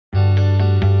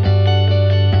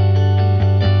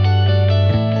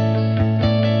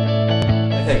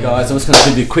Okay guys, I'm just going to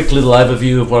give you a quick little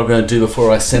overview of what I'm going to do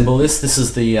before I assemble this. This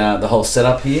is the whole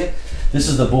setup here. This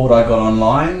is the board I got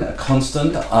online, a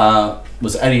constant,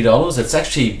 was $80. It's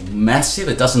actually massive.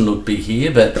 It doesn't look big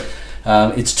here, but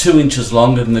it's 2 inches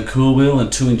longer than the cool wheel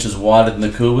and 2 inches wider than the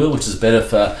cool wheel, which is better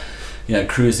for, you know,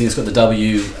 cruising. It's got the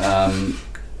W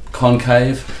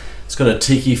concave. It's got a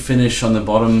tiki finish on the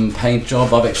bottom paint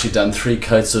job. I've actually done 3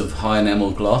 coats of high enamel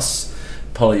gloss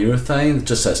polyurethane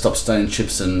just so it stops stone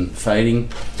chips and fading,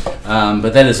 but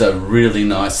that is a really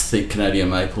nice thick Canadian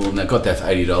maple, and they've got that for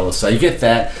 $80. So you get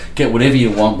that, get whatever you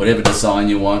want, whatever design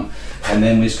you want, and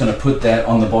then we're just going to put that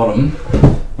on the bottom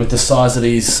with the size of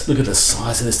these. Look at the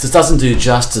size of this. This doesn't do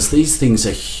justice. These things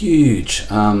are huge.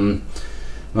 When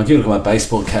I give a look at my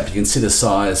baseball cap, you can see the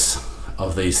size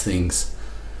of these things.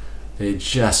 They're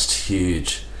just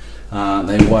huge.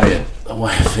 They weigh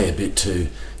a fair bit too.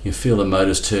 You feel the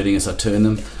motors turning as I turn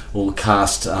them. All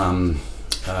cast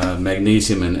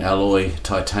magnesium and alloy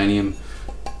titanium.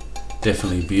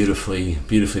 Definitely beautifully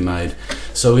made.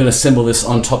 So we're going to assemble this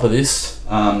on top of this.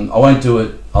 I won't do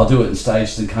it. I'll do it in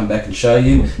stages and come back and show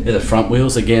you. They're the front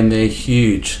wheels. Again, they're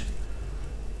huge.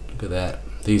 Look at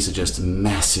that. These are just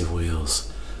massive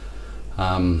wheels.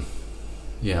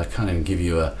 Yeah, I can't even give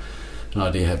you an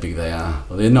idea how big they are.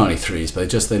 Well, they're 93s,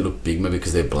 but they look big. Maybe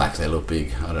because they're black, they look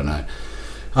big. I don't know.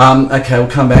 Okay, we'll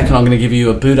come back and I'm going to give you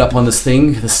a boot up on this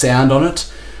thing, the sound on it.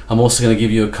 I'm also going to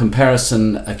give you a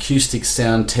comparison acoustic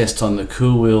sound test on the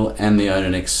cool wheel and the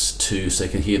Onan X2, so you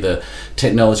can hear the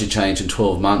technology change in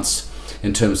 12 months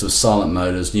in terms of silent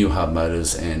motors, new hub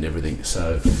motors and everything.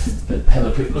 So have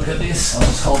a quick look at this. I'll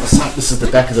just hold this up. This is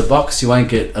the back of the box. You won't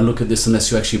get a look at this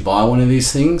unless you actually buy one of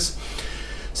these things.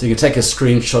 So you can take a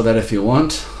screenshot of that if you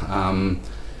want.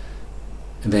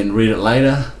 And then read it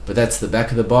later, but that's the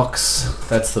back of the box.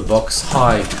 That's the box.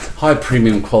 High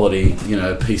premium quality, you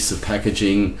know, piece of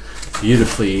packaging,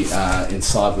 beautifully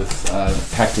inside with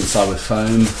packed inside with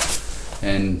foam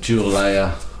and dual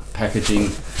layer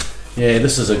packaging. Yeah,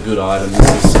 this is a good item.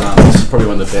 This is probably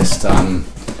one of the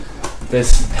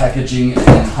best packaging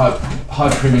and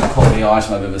high premium quality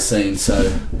item I've ever seen.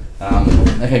 So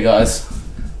okay guys,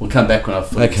 we'll come back when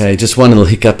I've... Okay, just one little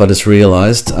hiccup I just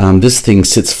realised. This thing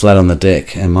sits flat on the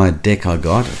deck, and my deck I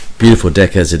got, beautiful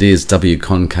deck as it is, W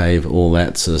concave, all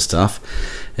that sort of stuff.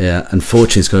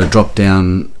 Unfortunately, it's got a drop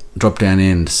down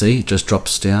end. See, it just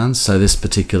drops down. So this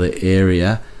particular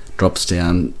area drops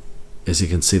down, as you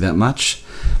can see, that much.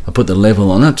 I put the level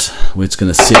on it, where it's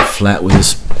going to sit flat with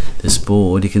this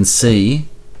board. You can see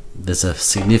there's a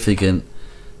significant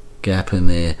gap in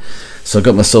there. So I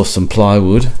got myself some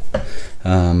plywood.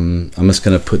 I'm just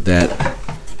going to put that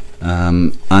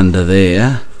under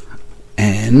there,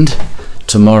 and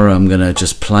tomorrow I'm going to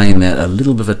just plane that a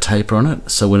little bit of a taper on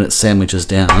it, so when it sandwiches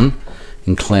down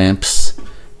and clamps,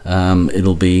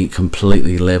 it'll be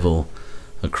completely level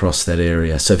across that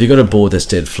area. So if you've got a board that's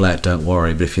dead flat, don't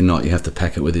worry, but if you're not, you have to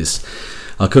pack it with this.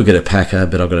 I could get a packer,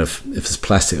 but I've got to, if it's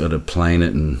plastic, I've got to plane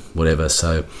it and whatever,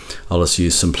 so I'll just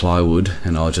use some plywood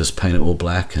and I'll just paint it all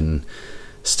black and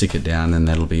stick it down, and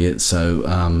that'll be it.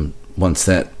 So once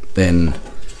that then,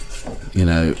 you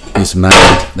know, is made,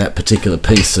 that particular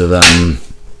piece of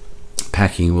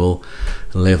packing will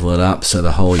level it up so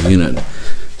the whole unit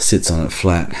sits on it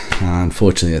flat.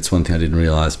 Unfortunately, that's one thing I didn't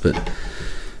realise, but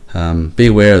be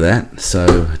aware of that.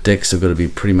 So decks have got to be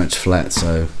pretty much flat,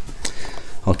 so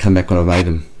I'll come back when I've made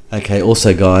them. Okay,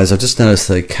 also guys, I've just noticed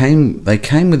they came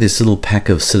with this little pack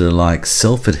of sort of like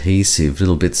self-adhesive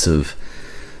little bits of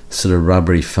sort of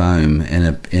rubbery foam and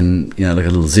you know, like a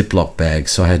little Ziploc bag.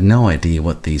 So I had no idea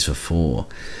what these were for.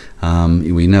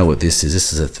 We know what this is.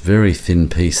 This is a very thin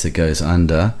piece that goes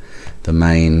under the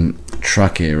main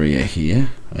truck area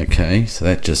here. Okay, so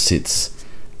that just sits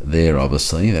there,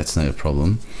 obviously, that's no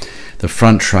problem. The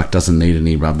front truck doesn't need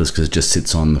any rubbers because it just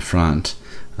sits on the front.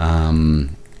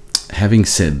 Having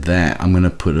said that, I'm going to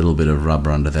put a little bit of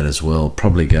rubber under that as well.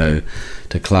 Probably go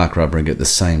to Clark Rubber and get the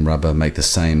same rubber, make the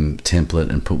same template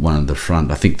and put one at the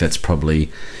front. I think that's probably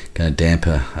going to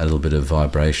damper a little bit of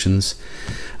vibrations.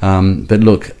 But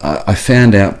look, I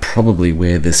found out probably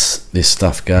where this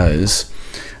stuff goes.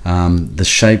 The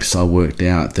shapes I worked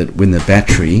out, that when the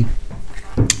battery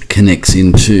connects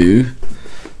into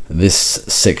this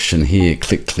section here,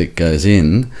 click click goes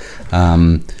in,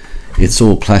 it's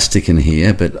all plastic in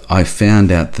here, but I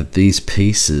found out that these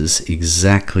pieces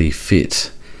exactly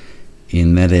fit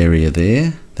in that area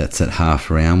there. That's that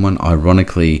half round one.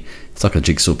 Ironically, it's like a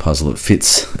jigsaw puzzle. It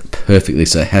fits perfectly,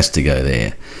 so it has to go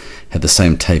there. Have the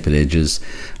same tapered edges.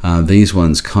 These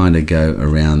ones kind of go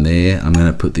around there. I'm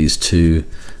going to put these two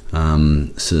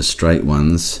sort of straight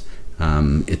ones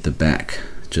at the back,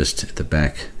 just at the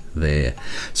back there.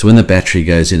 So when the battery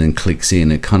goes in and clicks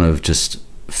in, it kind of just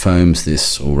foams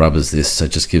this or rubbers this, so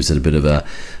it just gives it a bit of a,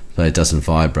 but it doesn't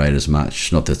vibrate as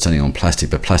much. Not that it's only on plastic,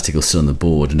 but plastic will sit on the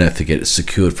board, and don't forget it's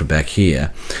secured from back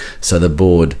here, so the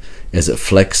board, as it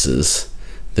flexes,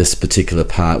 this particular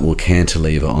part will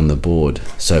cantilever on the board.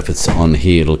 So if it's on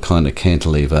here, it'll kind of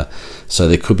cantilever, so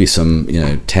there could be some, you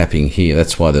know, tapping here.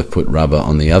 That's why they've put rubber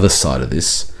on the other side of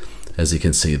this, as you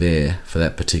can see there, for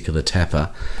that particular tapper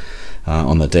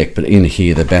on the deck. But in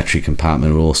here, the battery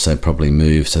compartment will also probably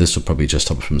move, so this will probably just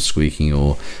stop it from squeaking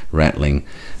or rattling.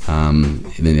 And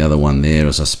then the other one there,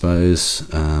 as I suppose,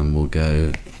 will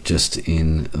go just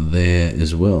in there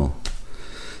as well.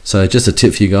 So just a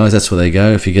tip for you guys, that's where they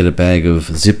go. If you get a bag of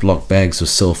Ziploc bags of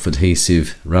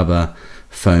self-adhesive rubber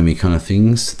foamy kind of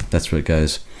things, that's where it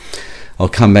goes. I'll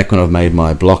come back when I've made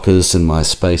my blockers and my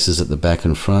spacers at the back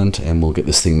and front, and we'll get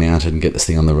this thing mounted and get this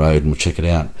thing on the road, and we'll check it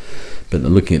out. But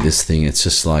looking at this thing, it's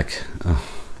just like, oh,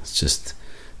 it's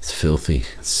filthy.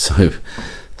 It's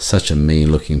such a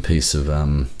mean looking piece of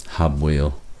hub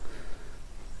wheel.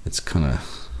 It's kind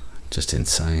of just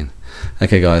insane.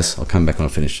 Okay guys, I'll come back when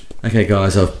I finish. Okay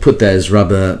guys, I've put those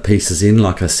rubber pieces in,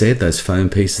 like I said, those foam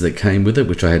pieces that came with it,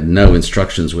 which I had no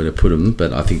instructions where to put them,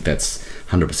 but I think that's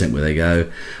 100% where they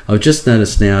go. I've just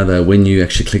noticed now though, when you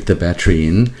actually click the battery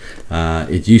in,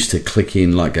 it used to click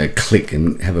in like a click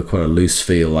and have quite a loose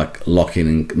feel, like lock in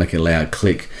and make a loud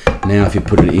click. Now if you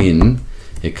put it in,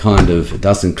 it kind of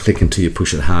doesn't click until you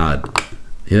push it hard.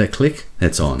 Hear that click?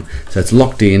 That's on. So it's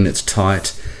locked in, it's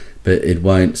tight, but it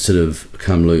won't sort of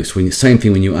come loose. Same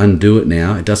thing when you undo it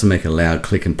now, it doesn't make a loud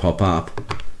click and pop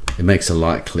up, it makes a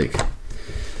light click.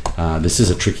 This is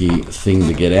a tricky thing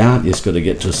to get out. You just got to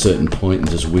get to a certain point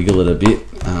and just wiggle it a bit,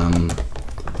 and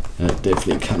it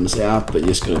definitely comes out, but you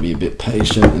just got to be a bit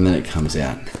patient, and then it comes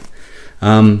out.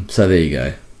 So there you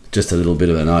go, just a little bit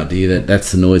of an idea.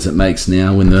 That's the noise it makes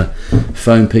now when the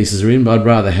foam pieces are in, but I'd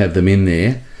rather have them in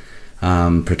there,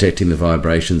 protecting the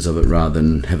vibrations of it, rather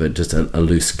than have it just a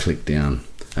loose click down.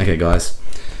 Okay guys,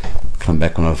 come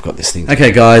back when I've got this thing.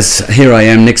 Okay guys, here I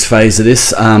am, next phase of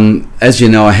this. As you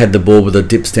know, I had the board with the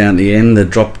dips down at the end, the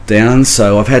drop down,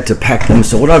 so I've had to pack them.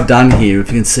 So what I've done here, if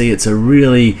you can see, it's a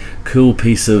really cool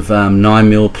piece of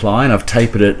 9mm ply, and I've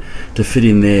tapered it to fit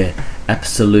in there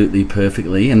absolutely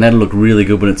perfectly, and that'll look really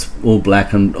good when it's all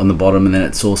black on the bottom, and then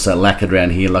it's also lacquered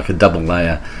around here like a double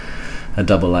layer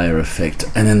effect.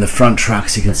 And then the front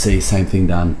trucks, you can see, same thing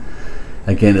done.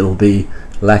 Again, it'll be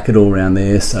lacquered all around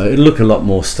there, so it'll look a lot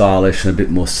more stylish and a bit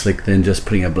more slick than just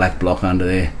putting a black block under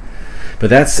there.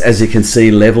 But that's, as you can see,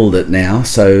 leveled it now,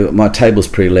 so my table's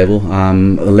pretty level.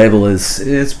 The level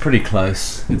it's pretty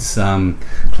close. It's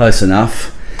close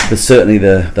enough, but certainly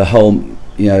the whole,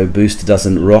 you know, booster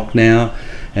doesn't rock now,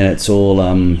 and it's all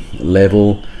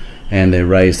level, and they're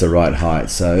raised the right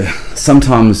height. So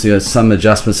sometimes, you know, some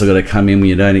adjustments have got to come in when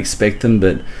you don't expect them,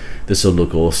 but this will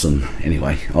look awesome.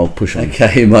 Anyway, I'll push on.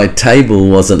 Okay, my table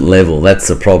wasn't level, that's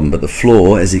the problem, but the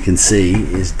floor, as you can see,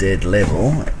 is dead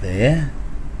level there.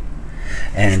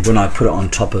 And when I put it on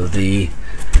top of the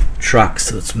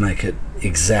trucks, let's make it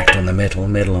exact on the metal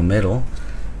on metal,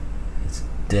 it's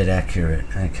dead accurate.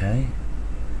 Okay,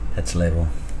 that's level.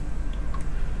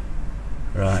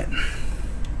 Right.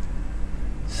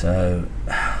 So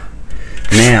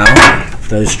now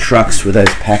those trucks with those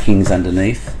packings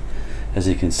underneath, as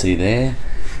you can see there,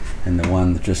 and the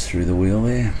one just through the wheel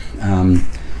there,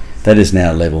 that is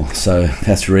now level, so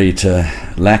that's ready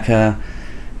to lacquer,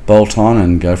 bolt on,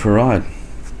 and go for a ride.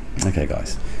 Okay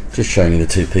guys, just showing you the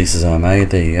two pieces I made.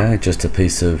 There you go, just a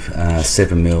piece of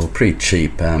 7mm, pretty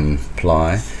cheap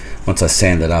ply. Once I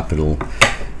sand it up, it'll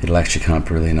actually come up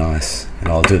really nice, and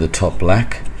I'll do the top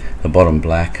black, the bottom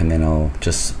black, and then I'll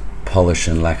just polish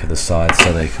and lacquer the sides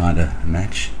so they kind of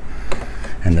match.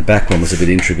 And the back one was a bit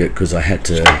intricate because I had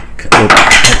to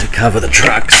cover the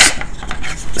trucks,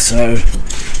 so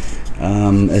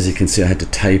as you can see, I had to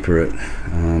taper it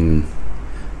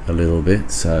a little bit,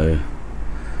 so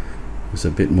it was a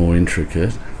bit more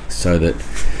intricate, so that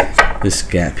this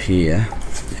gap here,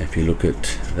 if you look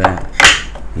at that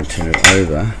and turn it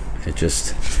over, it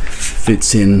just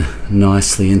fits in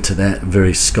nicely into that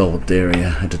very scalloped area.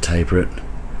 I had to taper it,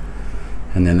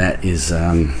 and then that is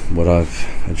what I've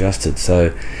adjusted.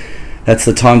 So that's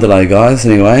the time delay, guys.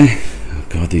 Anyway, oh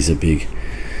god, these are big.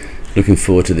 Looking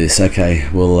forward to this. Okay,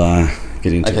 we'll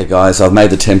get into it. Okay guys, I've made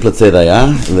the templates. There they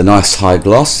are, with a nice high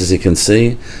gloss, as you can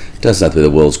see. doesn't have to be the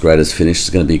world's greatest finish. It's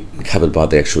going to be covered by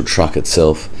the actual truck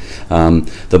itself.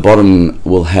 The bottom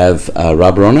will have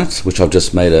rubber on it, which I've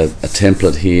just made a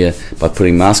template here by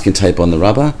putting masking tape on the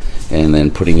rubber and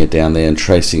then putting it down there and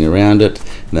tracing around it,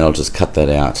 and then I'll just cut that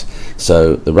out.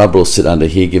 So the rubber will sit under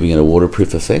here, giving it a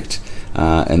waterproof effect.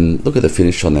 And look at the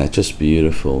finish on that, just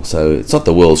beautiful. So it's not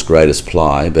the world's greatest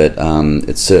ply, but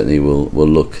it certainly will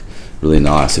look really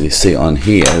nice. If you see on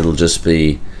here, it'll just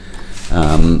be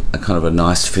a kind of a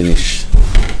nice finish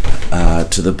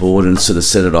to the board, and sort of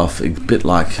set it off a bit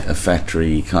like a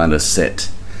factory kind of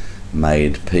set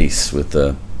made piece with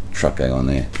the truck going on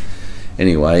there.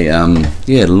 Anyway, yeah,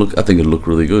 I think it'll look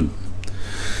really good.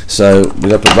 So we've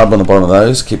got the rubber on the bottom of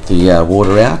those, keep the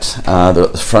water out.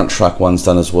 The front truck one's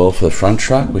done as well for the front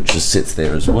truck, which just sits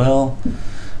there as well.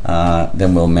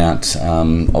 Then we'll mount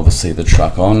obviously the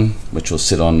truck on, which will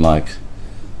sit on like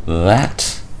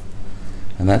that,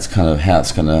 and that's kind of how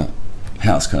it's gonna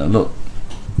look,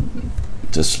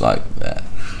 just like that.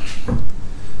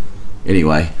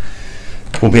 Anyway,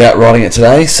 we'll be out riding it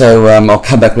today, so I'll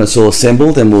come back when it's all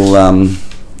assembled, and we'll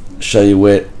show you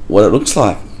what it looks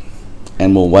like.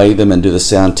 And we'll weigh them and do the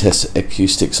sound test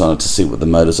acoustics on it to see what the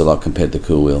motors are like compared to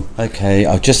cool wheel. Okay,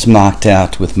 I've just marked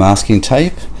out with masking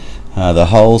tape the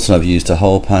holes, and I've used a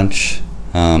hole punch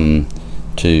to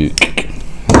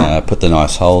put the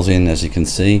nice holes in, as you can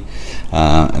see,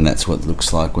 and that's what it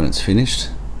looks like when it's finished.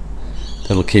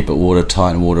 That'll keep it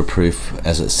watertight and waterproof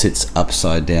as it sits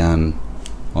upside down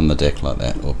on the deck like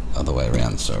that, or other way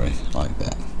around, sorry, like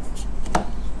that.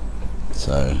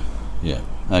 So yeah,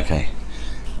 okay.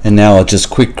 And now I'll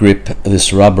just quick grip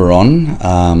this rubber on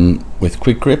with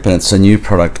quick grip, and it's a new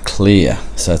product, Clear.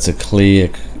 So it's a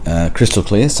clear, crystal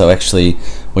clear. So actually,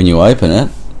 when you open it,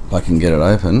 if I can get it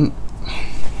open,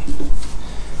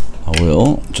 I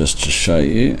will, just to show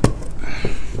you.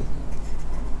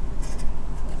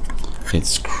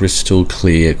 It's crystal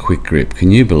clear quick grip.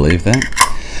 Can you believe that?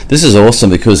 This is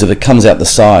awesome because if it comes out the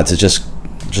sides, it just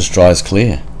dries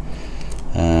clear.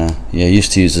 Yeah, I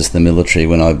used to use this in the military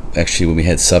when we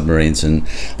had submarines, and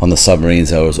on the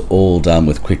submarines I was all done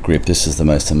with quick grip. This is the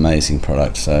most amazing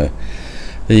product. So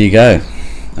there you go.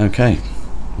 Okay,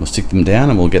 we'll stick them down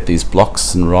and we'll get these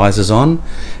blocks and risers on,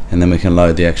 and then we can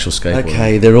load the actual skateboard.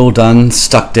 Okay, they're all done,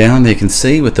 stuck down, you can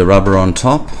see, with the rubber on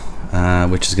top,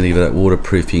 which is going to give it that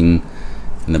waterproofing,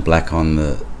 and the black on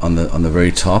the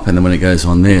very top, and then when it goes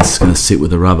on there, it's going to sit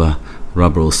with the rubber. The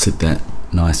rubber will sit that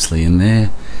nicely in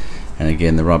there. And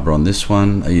again, the rubber on this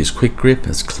one, I use quick grip.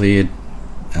 It's clear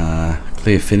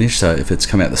finish, so if it's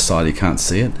come out the side, you can't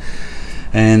see it.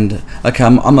 And okay,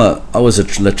 I was an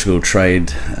electrical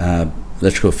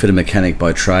fitter mechanic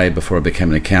by trade before I became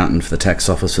an accountant for the tax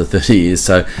office for 30 years.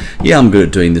 So yeah, I'm good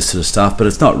at doing this sort of stuff, but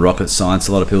it's not rocket science.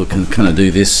 A lot of people can kind of do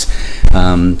this,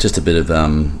 just a bit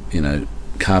of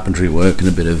carpentry work and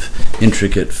a bit of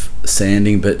intricate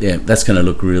sanding. But yeah, that's going to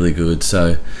look really good.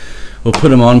 So we'll put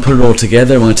them on, put it all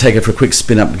together. I'm going to take it for a quick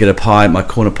spin up and get a pie at my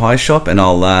corner pie shop, and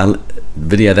I'll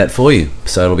video that for you.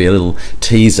 So it'll be a little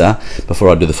teaser before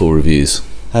I do the full reviews.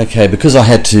 Okay, because I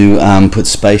had to put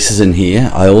spacers in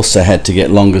here, I also had to get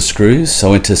longer screws. So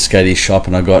I went to a skatey shop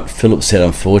and I got Phillips head.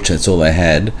 Unfortunately, it's all they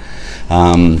had.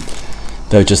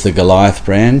 They were just the Goliath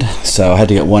brand, so I had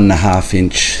to get 1.5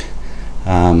 inch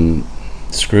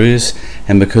screws,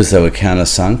 and because they were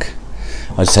countersunk,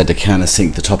 I just had to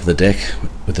countersink the top of the deck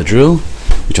with the drill,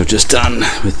 which I've just done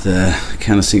with the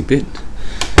countersink bit.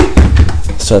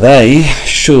 So they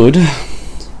should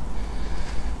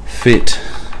fit.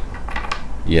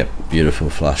 Yep, beautiful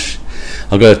flush.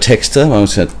 I've got a texture. I'm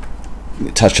just going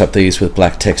to touch up these with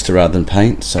black texture rather than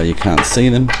paint, so you can't see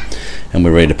them, and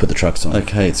we're ready to put the trucks on.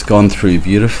 Okay, it's gone through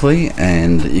beautifully,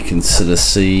 and you can sort of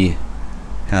see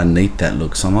how neat that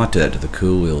looks. I might do that to the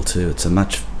cool wheel too. It's a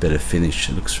much better finish.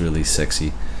 It looks really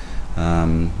sexy.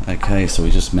 Okay, so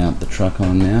we just mount the truck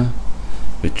on now,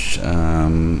 which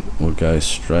will go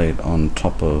straight on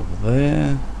top of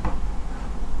there.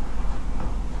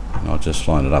 And I'll just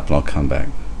line it up and I'll come back.